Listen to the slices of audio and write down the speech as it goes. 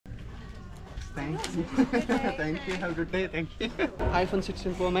Thank you. Thank you. Have a good day. Thank you. iPhone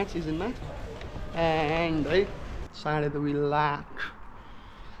 16 Pro Max is in my and right. 2.5 lakh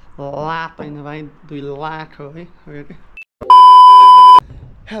होइन भाइ 2 लाख हो है.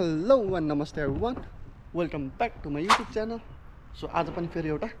 Hello and नमस्ते everyone, welcome back to my YouTube channel. So आज पनि फेरि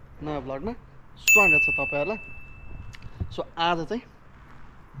एउटा नयाँ भ्लगमा स्वागत छ तपाईँहरूलाई. सो आज चाहिँ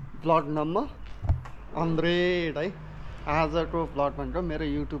भ्लग नम्बर 100 है. आजको भ्लग भनेको मेरो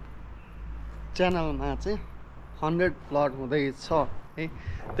युट्युब च्यानलमा चाहिँ 100 भ्लग हुँदैछ है.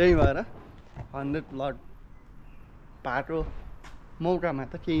 त्यही भएर 100 भ्लग भएको मौकामा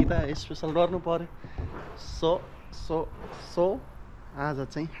त केही त स्पेसल गर्नु पर्यो. सो आज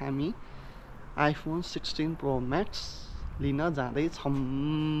चाहिँ हामी आइफोन 16 प्रो म्याक्स लिन जाँदैछौँ.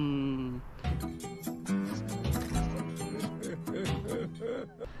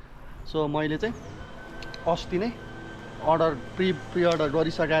 सो मैले चाहिँ अस्ति नै प्री अर्डर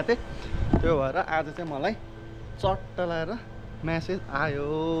गरिसकेको थिएँ. त्यो भएर आज चाहिँ मलाई चट्ट लगाएर मेसेज आयो,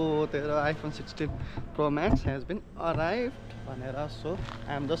 तेरो iPhone 16 pro Max has been अराइभ्ड भनेर. So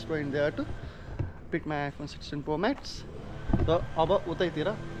I am just going there to pick my iPhone 16 pro Max. र अब उतैतिर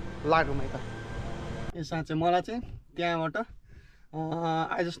लागौँ है त. यसमा चाहिँ मलाई चाहिँ त्यहाँबाट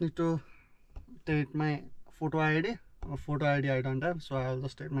I just need to take my photo ID I don't have, so I will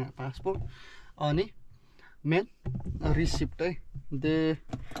just take my passport. अनि मेन रिसिप्ट है, they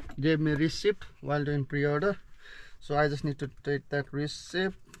gave me receipt while doing pre-order, so I just need to take that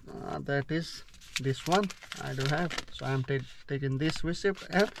receipt. That is this one I do have, so I am taking this receipt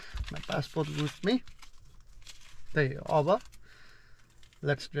and my passport with me. There, over.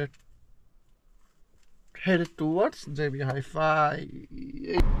 Let's get headed towards JB Hi-Fi.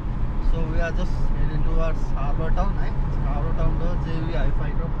 So we are just heading towards Harbour Town. Harbour Town to JB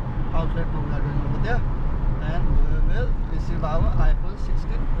Hi-Fi outlet we are going over there, and we will receive our iPhone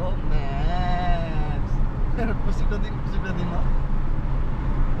 16 Pro Max. खुसीको दिन हो.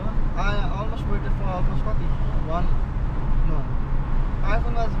 I almost waited for almost 1 month.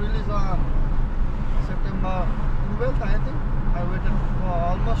 iPhone was released on September 12th, I think. I waited for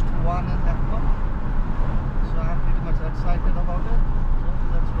almost 1.5 months. So I'm pretty much excited about it. So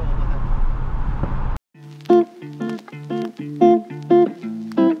let's go over there.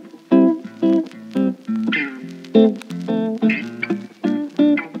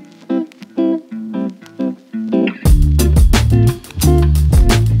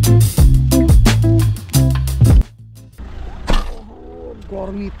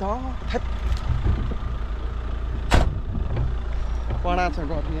 गर्मी त कडा छ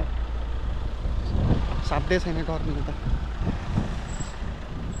गर्मी, साध्यै छैन गर्मीले त.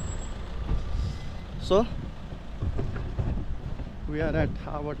 So we are at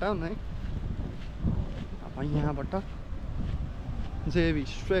harbour town है. अब यहाँबाट जेबी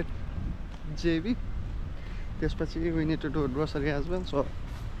स्ट्रेट जेबी, त्यसपछि we need to do grocery as well. So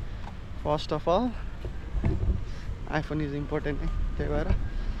first of all iPhone is important है. त्यही भएर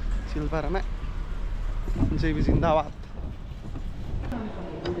सिलपारामा जेबी जिन्दाबाद.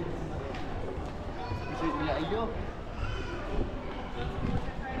 जेबी आइयो.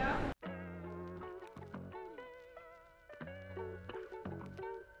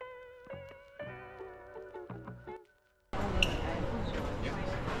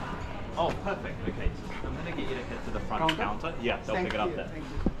 Oh, perfect. Okay, I'm going to get you to head to the front counter. Yeah, they'll pick it up there. Thank you.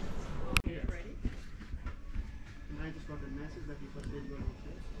 I just got a message that he was going to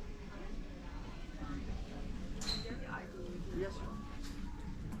share. Yes, sir.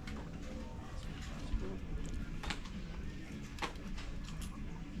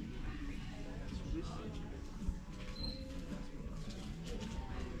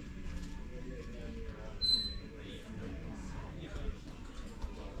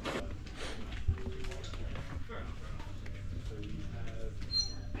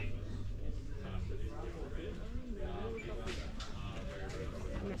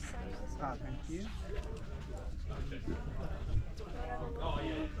 Thank you.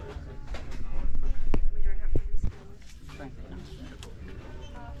 Thank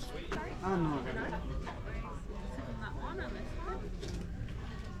you. No.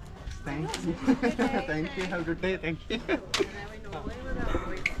 Thank you. Thank you. Have a good day. Thank you.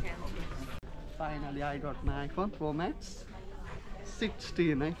 Finally, I got my iPhone Pro Max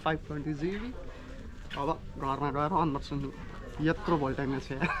 16 है, 520 GB. अब घरमा गएर unboxing यत्रो भोल्टेजमा छ.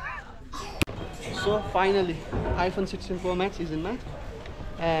 So finally, iPhone 16 Pro Max is in my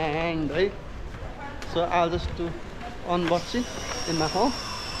hand, right? So I'll just do unboxing in my home.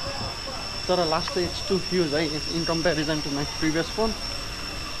 So the last day it's too huge, right? In comparison to my previous phone.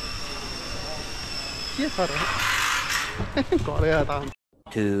 Yes, sir.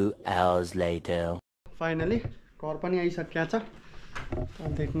 2 hours later. Finally घर पनि आइसकेको छ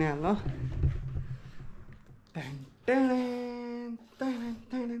देख्ने हाल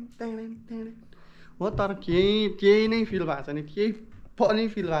हो तर केही नै फिल भएको छैन केही पनि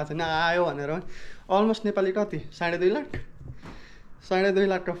फिल भएको छैन आयो भनेर अलमोस्ट नेपाली कति 2.5 लाख 2.5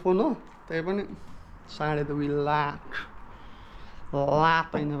 लाखको फोन हो त्यही पनि 2.5 लाख लाख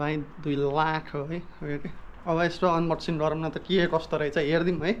होइन भाइ 2 लाख हो है अब यस्तो अनबक्सिङ गरौँ न त के कस्तो रहेछ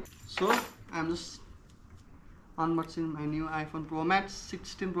हेरिदिउँ है so I'm just unboxing my new iPhone प्रोम्याक्स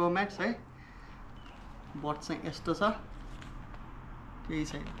 16 प्रोम्याक्स है बट चाहिँ यस्तो छ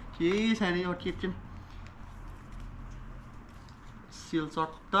केही छैन यो के सिल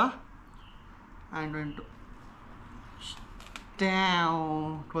चट्ट एन्ड ट्याउ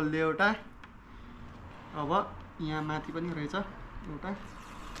खोलिदियो एउटा अब यहाँ माथि पनि रहेछ एउटा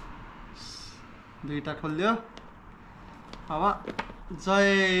दुईटा खोलिदियो अब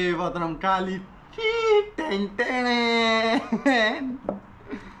जय बद्रम काली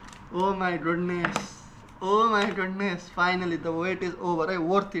ओ my goodness finally the weight is over है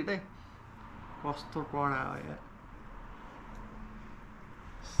वर्थ इट है कस्तो कडा हो यार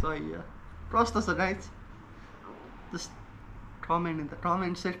सही हो कस्तो छ guys just comment in the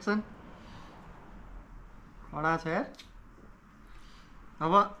comment section कडा छ यार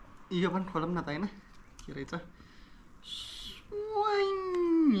अब यो पनि खोलौँ न त होइन के रहेछ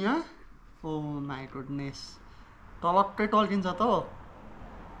ओ माई गुडनेस तलक्कै टल्किन्छ त हो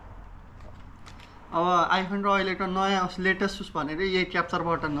अब आइफोनको अहिलेको नयाँ लेटेस्ट सुस भनेर यही क्याप्चर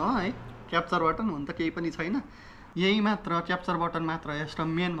बटन हो है क्याप्चर बटन हुन त केही पनि छैन यही मात्र क्याप्चर बटन मात्र यसको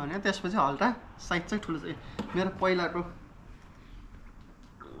मेन भन्यो त्यसपछि हल्का साइज चाहिँ ठुलो छ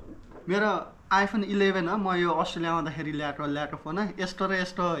मेरो आइफोन 11 हो म यो अस्ट्रेलिया आउँदाखेरि ल्याएको फोन है यस्तो र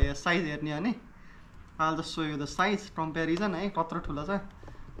यस्तो साइज हेर्ने हो नि आल just so you the size comparison है कत्रो ठुलो छ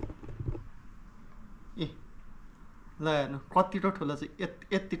ए ल हेर्नु कतिको ठुलो छ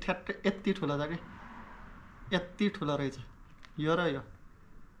यति ठ्याक्कै यति ठुलो छ कि यति ठुलो रहेछ यो र यो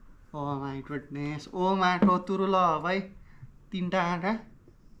ओ माई गुडनेस ओ माटो तुरु ल भाइ 3टा आँखा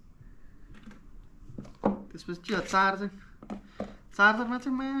त्यसपछि के हो चार्जरमा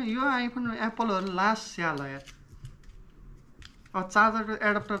चाहिँ यो आइफोन एप्पलहरू लास्ट स्याल हो यार अब चार्जरको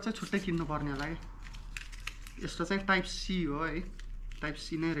एडप्टर चाहिँ छुट्टै किन्नुपर्ने होला कि यस्तो चाहिँ टाइप सी हो है टाइप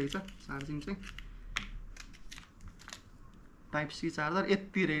सी नै रहेछ चार्जिङ चाहिँ टाइप सी चार्जर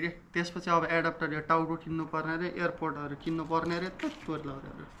यति रे त्यसपछि अब एडप्टर यो टाउको किन्नुपर्ने रे एयरपोर्टहरू किन्नुपर्ने रे त्यस्तोहरू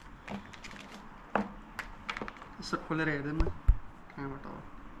यसो खोलेर हेर्दैन कहाँबाट हो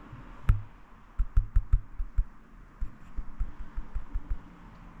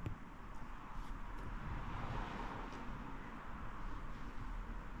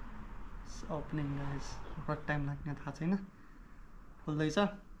ओपनिङ गाइस कति टाइम लाग्ने थाहा छैन खोल्दैछ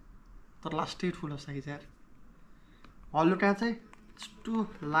तर लास्टै ठुलो साइज यार हलुका चाहिँ टु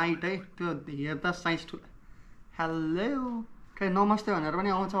लाइट है त्यो हेर्दा साइज ठुलो हेलो खै नमस्ते भनेर पनि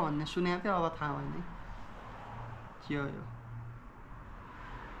आउँछ भन्ने सुनेको थियो अब थाहा भएन के हो यो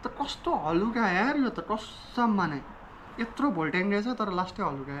त कस्तो हलुका यार यो त कसम भने यत्रो भोल्टेज रहेछ तर लास्टै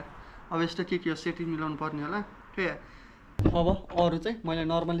हलुका यार अब यस्तो के हो सेटिङ मिलाउनु पर्ने होला अब अरू चाहिँ मैले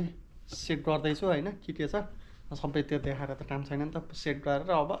नर्मली सेट गर्दैछु होइन के छ सबै त्यो देखाएर त काम छैन नि त सेट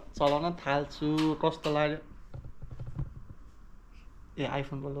गरेर अब चलाउन थाल्छु कस्तो लाग्यो ए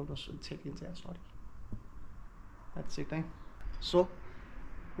आइफोनको लोगो छेकिन्छ यार सरी द्याट्स इट है सो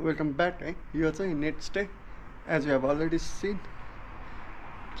वेलकम ब्याक है यो चाहिँ next day as you have already scene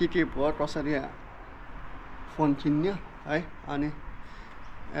के भयो कसरी फोन किन्यो है अनि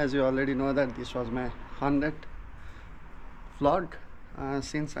as you already know that this was my 100th vlog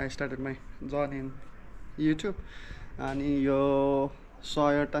since I started my journey in YouTube अनि यो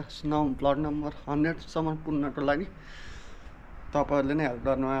 100वटा भ्लग नम्बर 100सम्म पुग्नको लागि तपाईँहरूले नै हेल्प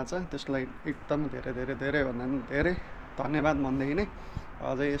गर्नुभएको छ त्यसको लागि एकदम धेरै भन्दा पनि धेरै धन्यवाद भन्दै नै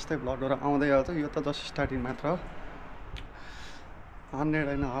अझै यस्तै भ्लगहरू आउँदै आउँछ यो त जस्ट स्टार्टिङ मात्र हो 100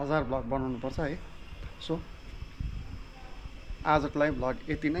 होइन 1000 भ्लग बनाउनुपर्छ है सो आजको लागि भ्लग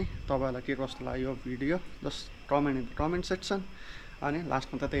यति नै तपाईँहरूलाई के कस्तो लाग्यो यो video just comment in the comment section अनि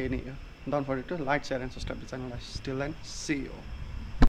लास्टमा त त्यही नै हो don't forget to like share and subscribe the channel still and C you